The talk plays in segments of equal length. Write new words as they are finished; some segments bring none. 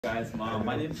Guys,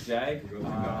 my name is Jag.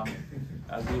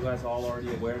 As you guys all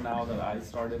already aware now that I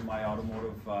started my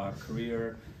automotive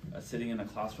career sitting in a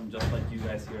classroom just like you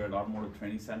guys here at Automotive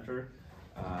Training Center.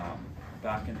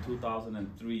 Back in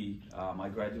 2003, I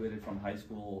graduated from high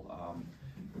school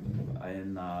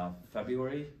in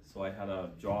February, so I had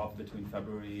a job between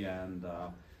February and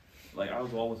I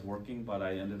was always working, but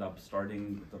I ended up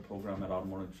starting the program at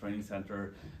Automotive Training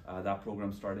Center. That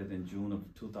program started in June of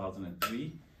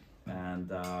 2003.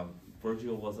 And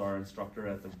Virgil was our instructor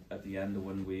at the end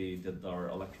when we did our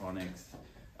electronics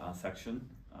section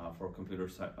for computer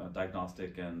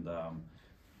diagnostic and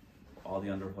all the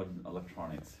underhood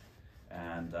electronics.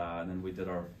 And then we did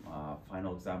our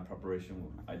final exam preparation.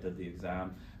 I did the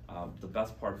exam. The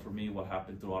best part for me, what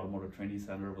happened through Automotive Training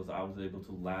Center, was I was able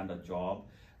to land a job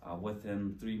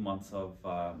within 3 months of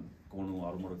going to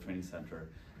Automotive Training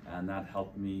Center, and that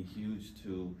helped me huge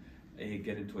to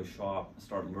get into a shop,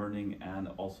 start learning, and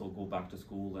also go back to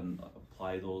school and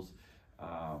apply those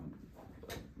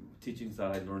teachings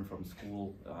that I learned from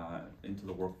school into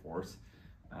the workforce.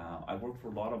 I worked for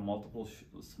a lot of multiple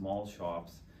small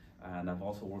shops, and I've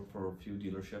also worked for a few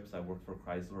dealerships. I worked for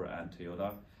Chrysler and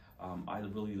Toyota. I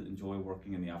really enjoy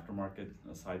working in the aftermarket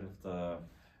side of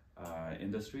the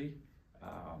industry.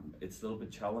 It's a little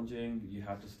bit challenging. You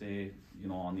have to stay,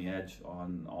 on the edge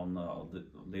on the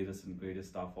latest and greatest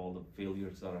stuff, all the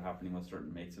failures that are happening with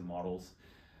certain makes and models.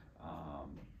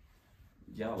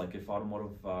 Like if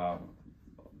automotive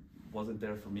wasn't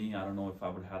there for me, I don't know if I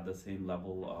would have the same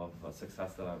level of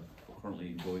success that I'm currently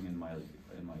enjoying in my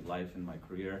life, in my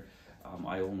career.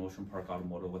 I own Ocean Park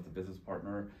Automotive with a business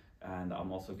partner, and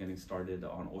I'm also getting started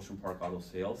on Ocean Park Auto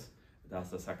Sales. That's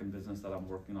the second business that I'm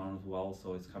working on as well.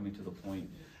 So it's coming to the point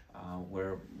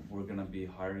where we're going to be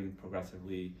hiring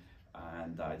progressively,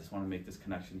 and I just want to make this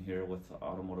connection here with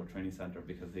Automotive Training Center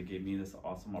because they gave me this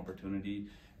awesome opportunity,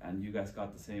 and you guys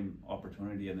got the same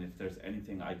opportunity. And if there's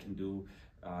anything I can do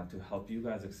to help you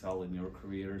guys excel in your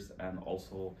careers, and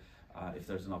also if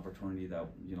there's an opportunity that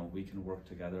we can work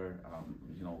together,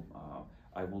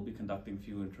 I will be conducting a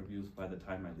few interviews by the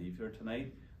time I leave here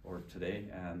tonight or today,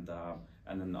 and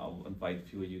then I'll invite a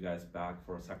few of you guys back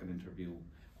for a second interview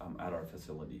at our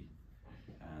facility.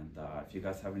 And if you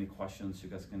guys have any questions, you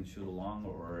guys can shoot along,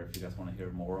 or if you guys want to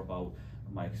hear more about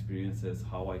my experiences,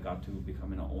 how I got to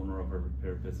becoming an owner of a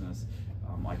repair business,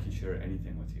 I can share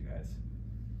anything with you guys.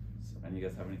 So, and you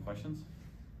guys have any questions?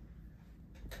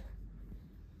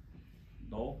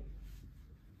 No?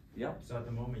 Yeah. So at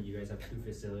the moment, you guys have two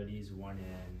facilities, one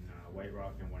in White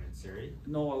Rock and one in Surrey?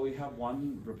 No, we have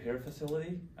one repair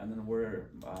facility, and then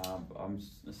I'm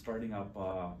starting up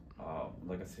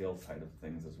like a sales side of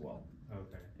things as well.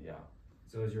 Okay. Yeah.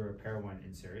 So is your repair one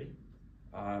in Surrey?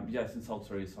 Yes, in South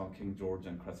Surrey, so on King George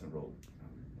and Crescent Road.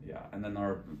 Yeah, and then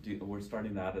we're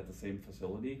starting that at the same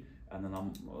facility, and then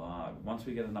once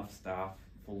we get enough staff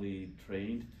fully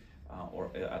trained,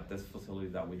 or at this facility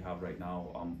that we have right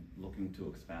now, I'm looking to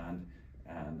expand,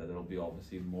 and that there'll be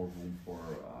obviously more room for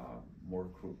more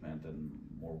recruitment and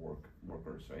more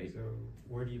workers, right? So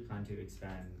where do you plan to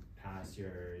expand past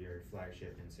your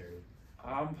flagship in Surrey?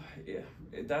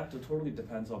 That totally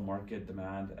depends on market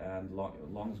demand, and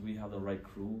long as we have the right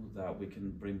crew that we can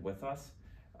bring with us,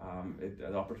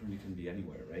 the opportunity can be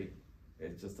anywhere, right?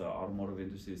 It's just the automotive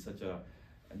industry is such a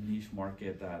niche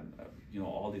market that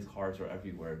all these cars are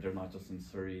everywhere. They're not just in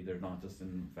Surrey, they're not just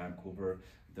in Vancouver,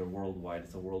 they're worldwide.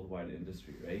 It's a worldwide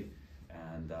industry, right?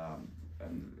 And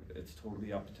it's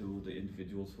totally up to the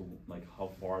individuals who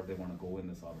how far they want to go in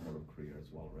this automotive career as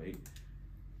well, right?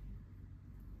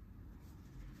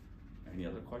 Any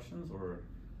other questions? Or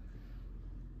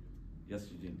yes,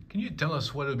 Eugene? Can you tell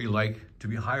us what it would be like to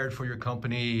be hired for your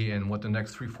company and what the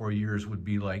next 3-4 years would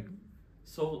be like?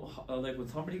 So when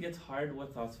somebody gets hired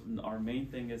with us, our main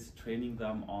thing is training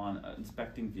them on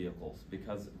inspecting vehicles,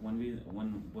 because when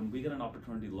we get an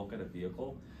opportunity to look at a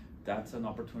vehicle, that's an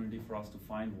opportunity for us to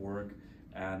find work,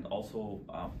 and also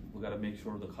we got to make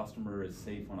sure the customer is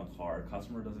safe on a car.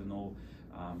 Customer doesn't know,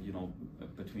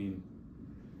 between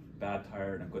bad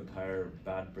tire and a good tire,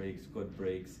 bad brakes, good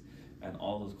brakes, and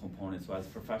all those components. So as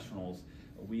professionals,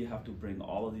 we have to bring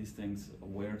all of these things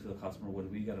aware to the customer when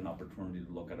we get an opportunity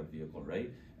to look at a vehicle, right?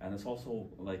 And it's also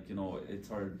it's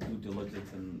our due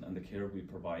diligence and the care we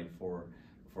provide for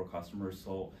customers.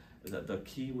 So the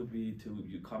key would be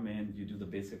you come in, you do the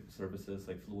basic services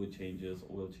like fluid changes,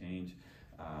 oil change,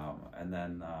 and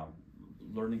then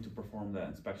learning to perform the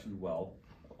inspection well.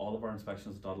 All of our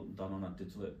inspections done on a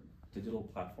digital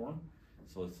platform,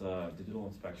 so it's a digital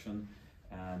inspection,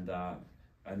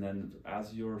 and then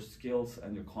as your skills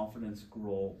and your confidence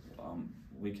grow,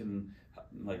 we can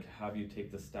have you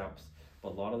take the steps but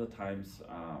a lot of the times,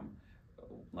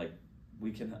 like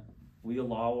we can, we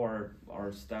allow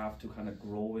our staff to kind of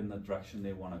grow in the direction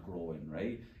they want to grow in,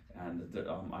 right? And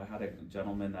I had a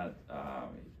gentleman that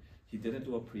he didn't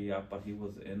do a pre-op, but he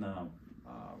was in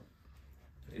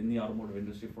the automotive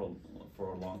industry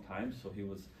for a long time, so he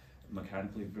was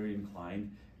mechanically very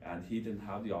inclined, and he didn't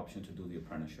have the option to do the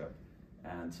apprenticeship.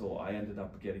 And so I ended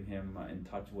up getting him in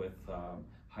touch with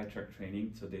High Tech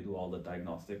Training, so they do all the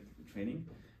diagnostic training.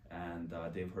 And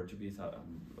Dave Hertubis,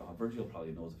 Virgil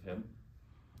probably knows of him.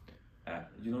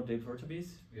 You know Dave Hertubis?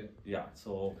 Yeah. Yeah.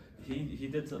 So he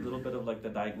did a little bit of like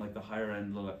the higher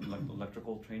end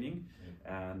electrical training,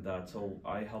 and so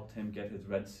I helped him get his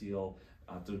red seal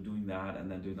through doing that, and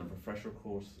then doing the refresher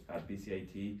course at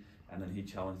BCIT, and then he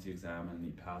challenged the exam and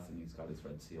he passed, and he's got his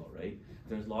red seal. Right?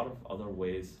 There's a lot of other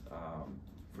ways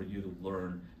for you to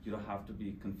learn. You don't have to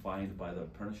be confined by the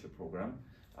apprenticeship program,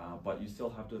 but you still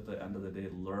have to, at the end of the day,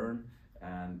 learn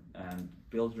and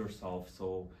build yourself.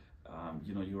 So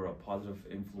you know, you're a positive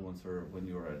influencer when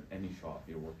you're at any shop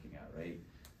you're working at, right?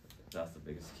 That's the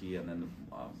biggest key. And then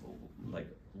like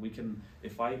we can,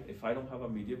 if I don't have a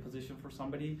media position for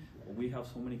somebody, we have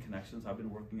so many connections. I've been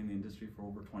working in the industry for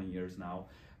over 20 years now.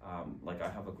 Like I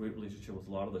have a great relationship with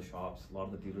a lot of the shops, a lot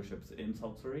of the dealerships in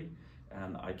South Surrey,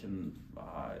 and I can,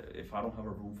 if I don't have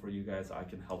a room for you guys, I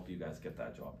can help you guys get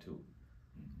that job too.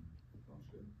 Sounds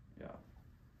good. Yeah.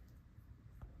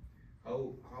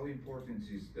 How important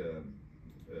is the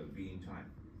being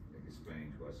time? Like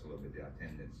explain to us a little bit the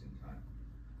attendance in time.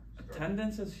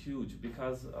 Attendance is huge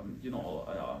because you know,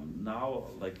 now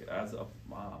like as a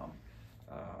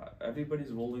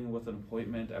everybody's rolling with an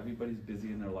appointment, everybody's busy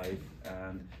in their life,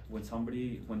 and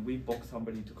when we book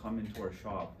somebody to come into our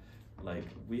shop, like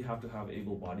we have to have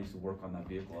able bodies to work on that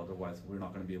vehicle, otherwise we're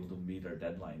not going to be able to meet our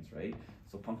deadlines, right?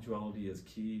 So punctuality is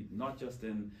key, not just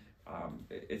in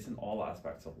it's in all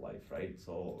aspects of life, right?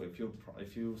 So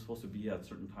if you're supposed to be at a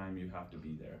certain time, you have to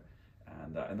be there.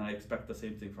 And I expect the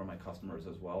same thing from my customers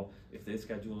as well. If they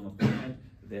schedule an appointment,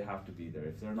 they have to be there.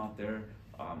 If they're not there,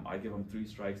 I give them 3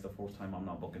 strikes. The 4th time, I'm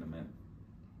not booking them in,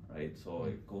 right? So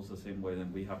it goes the same way.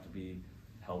 Then we have to be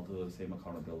held to the same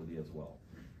accountability as well.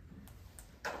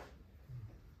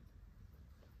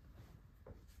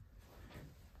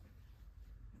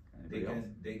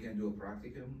 They can do a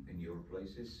practicum in your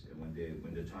places when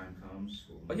the time comes.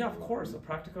 But yeah, of course, the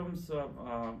practicums.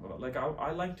 Like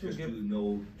I like to just give. to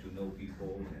know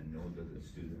people and know the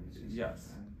students.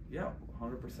 Yes. Yeah,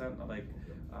 100%. Like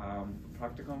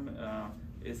practicum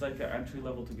is like an entry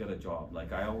level to get a job.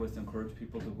 Like I always encourage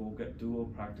people to go do a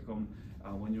practicum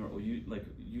when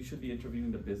you should be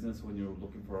interviewing the business when you're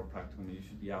looking for a practicum. You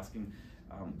should be asking,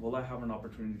 will I have an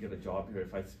opportunity to get a job here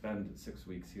if I spend 6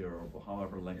 weeks here, or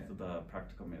however length of the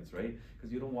practicum is, right?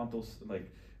 Because you don't want those, like,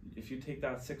 if you take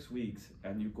that 6 weeks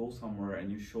and you go somewhere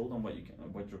and you show them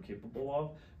what you're capable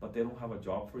of, but they don't have a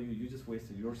job for you, you just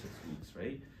wasted your 6 weeks,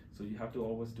 right? So you have to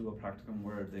always do a practicum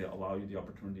where they allow you the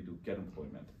opportunity to get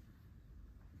employment.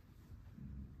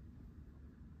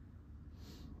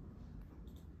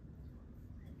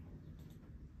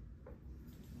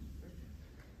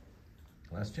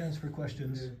 Last chance for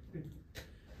questions.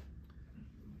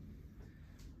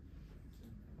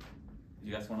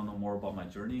 You guys want to know more about my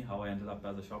journey, how I ended up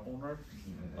as a shop owner?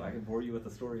 I can bore you with the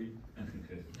story.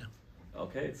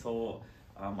 Okay, so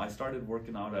I started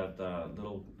working out at a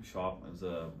little shop. It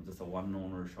was just a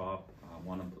one-owner shop.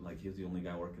 He was the only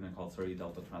guy working there, called Surrey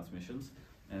Delta Transmissions,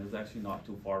 and it was actually not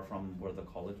too far from where the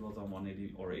college was on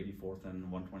 180 or 84th and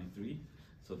 123.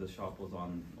 So the shop was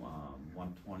on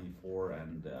 124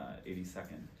 and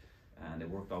 82nd, and it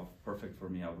worked out perfect for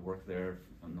me. I would work there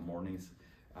in the mornings,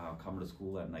 come to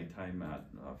school at nighttime at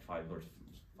 5 or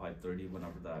 5:30,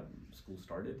 whenever that school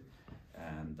started,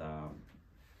 and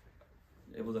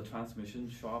it was a transmission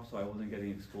shop, so I wasn't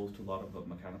getting exposed to a lot of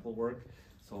mechanical work.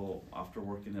 So after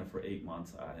working there for 8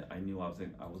 months, I knew I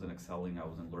wasn't excelling, I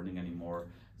wasn't learning anymore.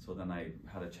 So then I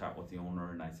had a chat with the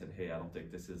owner, and I said, hey, I don't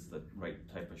think this is the right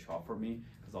type of shop for me,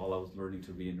 because all I was learning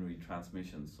to read and read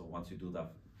transmissions. So once you do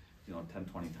that, 10,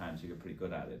 20 times, you get pretty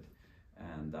good at it.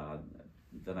 And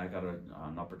then I got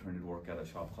an opportunity to work at a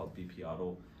shop called BP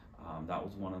Auto. That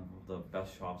was one of the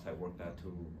best shops I worked at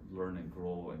to learn and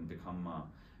grow and become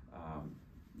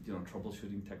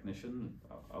troubleshooting technician,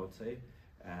 I would say.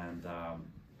 And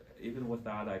even with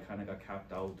that, I kind of got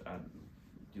capped out at,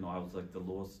 I was like the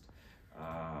lowest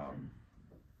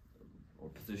or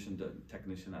positioned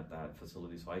technician at that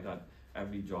facility. So I got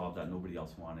every job that nobody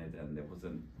else wanted, and it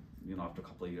wasn't, after a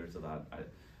couple of years of that,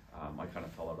 I kind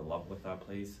of fell out of love with that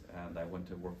place, and I went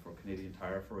to work for Canadian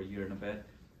Tire for a year and a bit.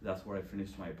 That's where I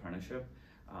finished my apprenticeship.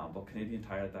 But Canadian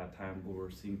Tire at that time, we were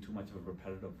seeing too much of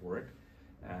repetitive work,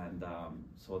 and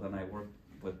so then I worked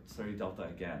with Surrey Delta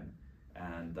again,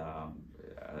 and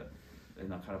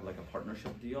in a kind of like a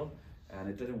partnership deal, and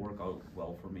it didn't work out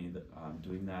well for me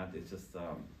doing that. It's just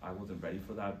I wasn't ready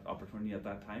for that opportunity at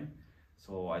that time,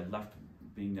 so I left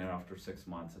being there after 6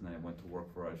 months, and then I went to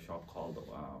work for a shop called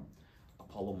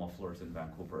Apollo Mufflers in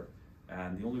Vancouver.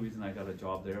 And the only reason I got a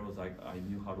job there was I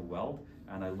knew how to weld,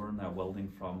 and I learned that welding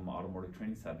from Automotive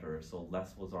Training Center. So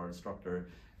Les was our instructor,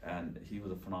 and he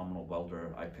was a phenomenal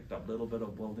welder. I picked up a little bit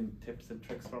of welding tips and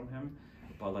tricks from him,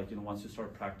 but like, you know, once you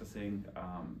start practicing,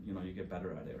 you know, you get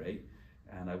better at it, right?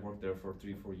 And I worked there for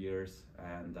 3-4 years,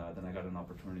 and then I got an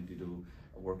opportunity to do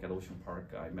work at Ocean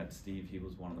Park. I met Steve, he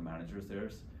was one of the managers there,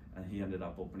 and he ended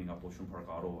up opening up Ocean Park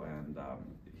Auto, and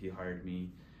he hired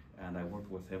me, and I worked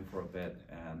with him for a bit,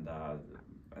 and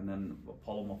then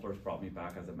Apollo Mufflers brought me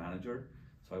back as a manager.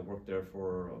 So I worked there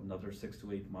for another 6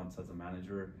 to 8 months as a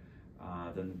manager.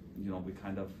 Then, you know, we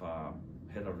kind of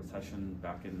hit a recession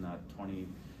back in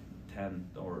 2010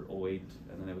 or 08,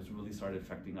 and then it was really started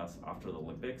affecting us after the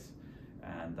Olympics.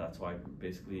 And that's why I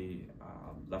basically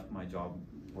left my job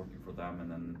working for them, and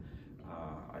then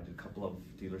I did a couple of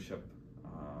dealership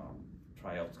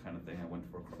tryouts kind of thing. I went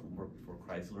for worked for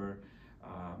Chrysler.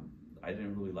 I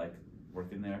didn't really like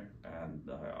working there, and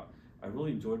I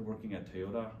really enjoyed working at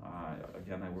Toyota.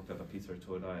 Again, I worked at the Pizza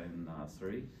Toyota in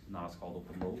Surrey. Now it's called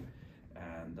Open Road,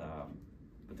 and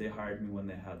but they hired me when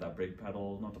they had that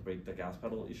the gas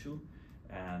pedal issue,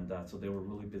 and so they were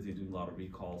really busy doing a lot of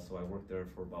recalls. So I worked there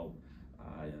for about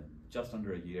just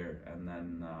under a year, and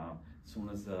then as soon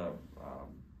as the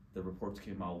reports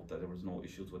came out that there was no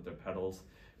issues with their pedals,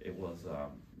 it was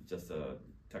just a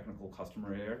technical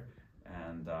customer error,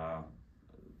 and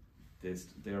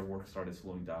their work started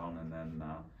slowing down, and then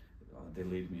they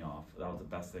laid me off. That was the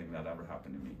best thing that ever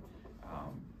happened to me.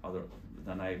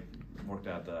 Then I worked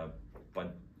at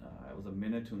it was a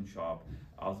Minitoon shop.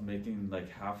 I was making like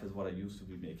half as what I used to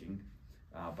be making,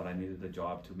 but I needed a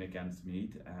job to make ends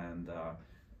meet, and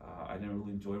I didn't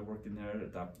really enjoy working there.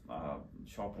 That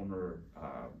shop owner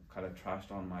kind of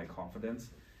trashed on my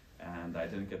confidence, and I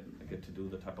didn't get to do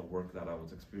the type of work that I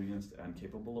was experienced and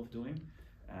capable of doing.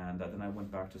 And then I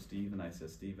went back to Steve, and I said,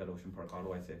 Steve at Ocean Park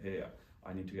Auto, I said, hey,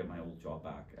 I need to get my old job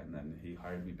back. And then he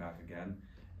hired me back again,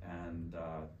 and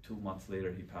 2 months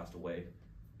later he passed away,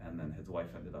 and then his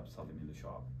wife ended up selling me the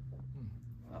shop.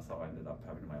 That's how I ended up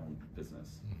having my own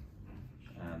business.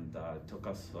 And it took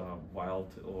us a while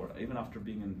or even after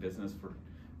being in business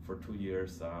for 2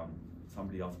 years,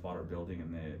 somebody else bought our building,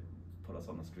 and they put us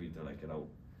on the street. They're like, get out,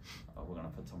 we're gonna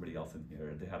put somebody else in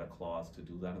here. They had a clause to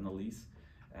do that in the lease.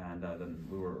 And then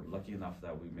we were lucky enough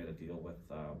that we made a deal with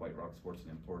White Rock Sports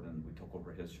and Import, and we took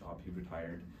over his shop. He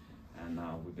retired, and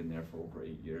we've been there for over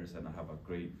 8 years, and I have a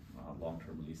great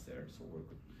long-term lease there, so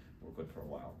we're good for a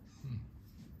while.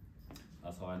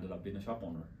 That's how I ended up being a shop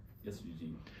owner. Yes,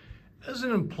 Eugene. As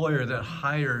an employer that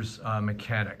hires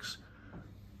mechanics,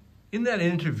 in that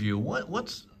interview,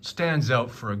 what stands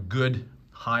out for a good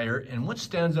hire, and what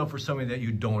stands out for somebody that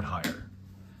you don't hire?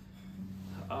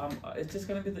 It's just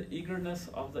gonna be the eagerness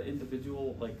of the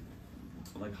individual, like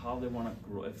how they want to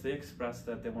grow. If they express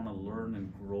that they want to learn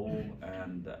and grow,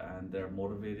 and they're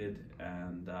motivated,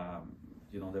 and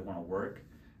you know, they want to work,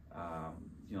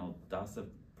 you know, that's the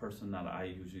person that I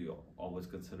usually always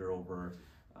consider over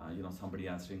you know, somebody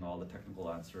answering all the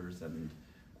technical answers, and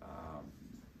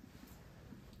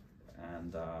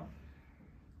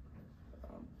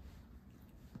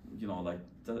you know, like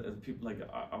people, like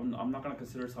I'm not gonna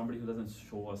consider somebody who doesn't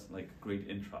show us like great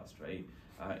interest, right?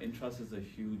 Interest is a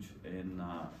huge in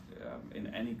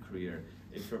any career.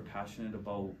 If you're passionate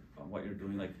about what you're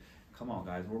doing, like, come on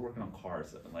guys, we're working on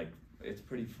cars, like it's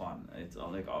pretty fun. It's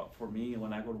like for me,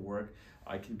 when I go to work,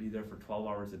 I can be there for 12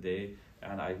 hours a day,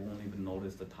 and I won't even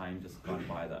notice the time just gone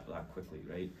by that quickly,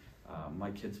 right?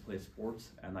 My kids play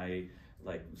sports, and I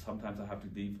like sometimes I have to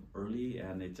leave early,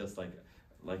 and it just like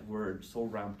we're so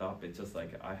ramped up. It's just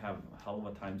like I have a hell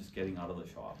of a time just getting out of the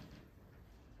shop.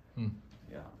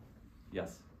 Yeah.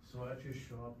 Yes. So at your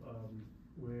shop,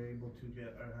 we're able to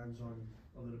get our hands on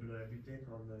a little bit of everything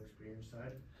on the experience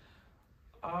side.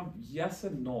 Yes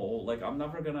and no. Like, I'm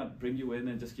never gonna bring you in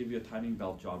and just give you a timing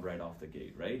belt job right off the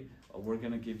gate, right? We're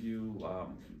gonna give you,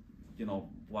 you know,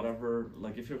 whatever.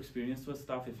 Like, if you're experienced with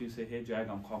stuff, if you say, hey Jag,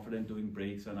 I'm confident doing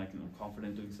brakes, and I'm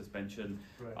confident doing suspension,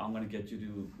 Right. I'm gonna get you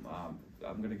to,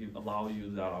 I'm gonna allow you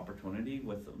that opportunity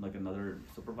with like another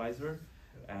supervisor,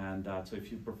 And so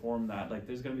if you perform that, like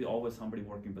there's gonna be always somebody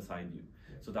working beside you.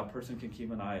 So that person can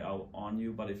keep an eye out on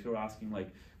you, but if you're asking like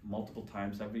multiple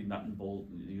times, every nut and bolt,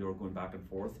 you're going back and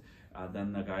forth,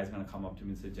 then the guy's gonna come up to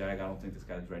me and say, Jag, I don't think this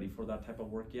guy's ready for that type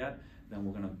of work yet. Then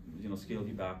we're gonna, scale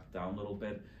you back down a little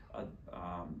bit.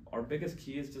 Our biggest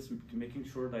key is just making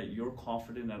sure that you're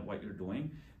confident at what you're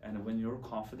doing, and when you're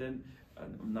confident,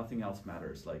 nothing else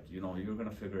matters. Like, you're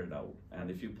gonna figure it out. And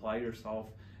if you apply yourself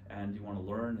and you want to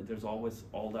learn, there's always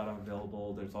all that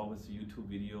available. There's always YouTube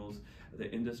videos. The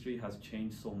industry has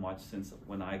changed so much since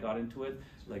when I got into it.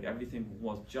 Like, everything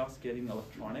was just getting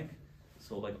electronic,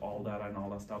 so like all that and all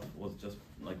that stuff was just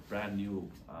like brand new,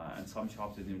 and some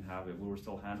shops didn't even have it. We were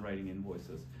still handwriting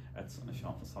invoices at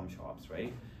some shops,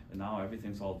 right? And now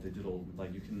everything's all digital.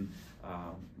 Like, you can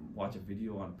watch a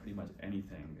video on pretty much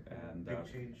anything, and Big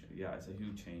change. yeah, it's a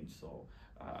huge change. So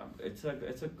it's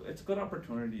a good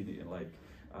opportunity. Like,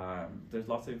 there's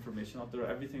lots of information out there.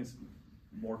 Everything's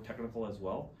more technical as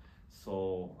well.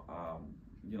 So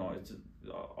it's just,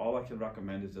 all I can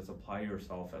recommend is just apply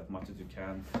yourself as much as you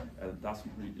can. That's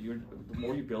the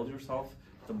more you build yourself,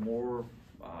 the more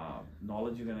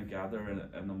knowledge you're gonna gather,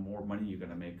 and the more money you're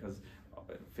gonna make. Because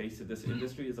face it, this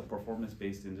industry is a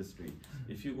performance-based industry.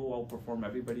 If you go outperform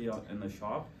everybody in the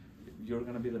shop, you're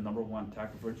gonna be the #1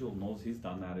 tech. Virgil knows, he's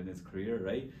done that in his career,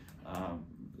 right?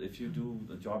 If you do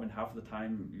the job in half the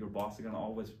time, your boss is gonna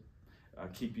always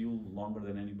keep you longer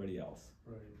than anybody else,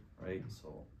 right?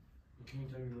 So. Can you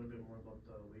tell me a little bit more about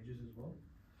the wages as well?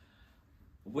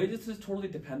 Wages is totally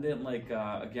dependent. Like,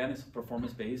 again, it's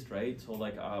performance based, right? So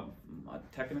like,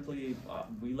 technically,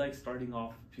 we like starting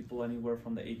off people anywhere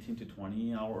from the 18 to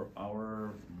 20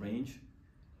 hour range,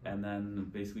 and then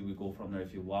basically we go from there.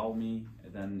 If you wow me,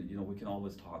 then we can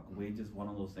always talk. Wages, one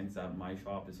of those things that my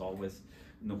shop is always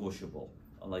negotiable.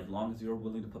 Like, long as you're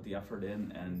willing to put the effort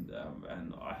in, and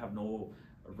I have no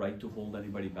right to hold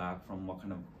anybody back from what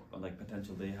kind of like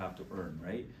potential they have to earn,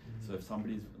 right? Mm-hmm. So if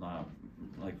somebody's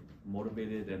like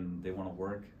motivated and they want to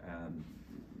work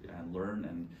and learn,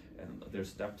 and there's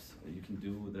steps that you can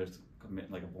do, there's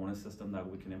like a bonus system that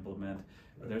we can implement.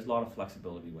 Right. There's a lot of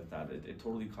flexibility with that. It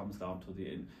totally comes down to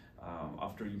the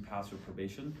after you pass your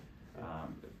probation,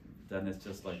 then it's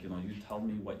just like, you tell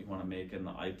me what you want to make, and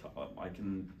I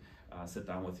can sit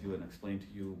down with you and explain to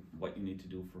you what you need to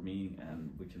do for me, and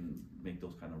we can make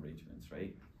those kind of arrangements,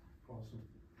 right? Awesome.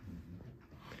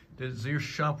 Does your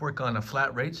shop work on a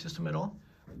flat rate system at all?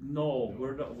 No,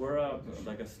 we're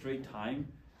like a straight time,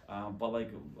 but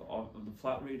like the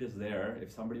flat rate is there.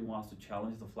 If somebody wants to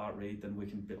challenge the flat rate, then we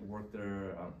can work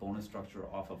their bonus structure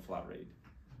off of flat rate,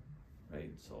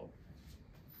 right? So.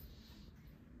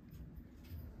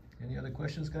 Any other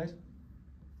questions, guys?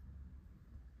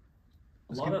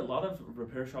 A lot of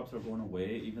repair shops are going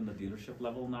away, even the dealership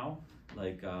level now.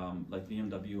 Like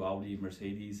BMW, Audi,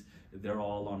 Mercedes, they're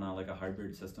all on like a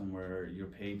hybrid system where you're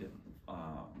paid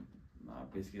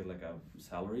basically like a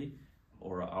salary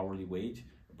or an hourly wage.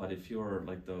 But if you're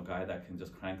like the guy that can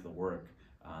just crank the work,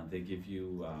 they give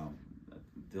you,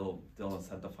 they'll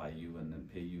incentivize you and then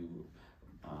pay you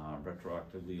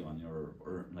retroactively on your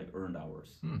earned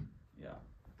hours. Yeah.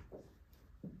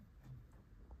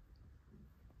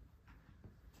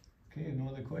 Okay, no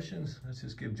other questions? Let's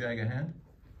just give Jag a hand.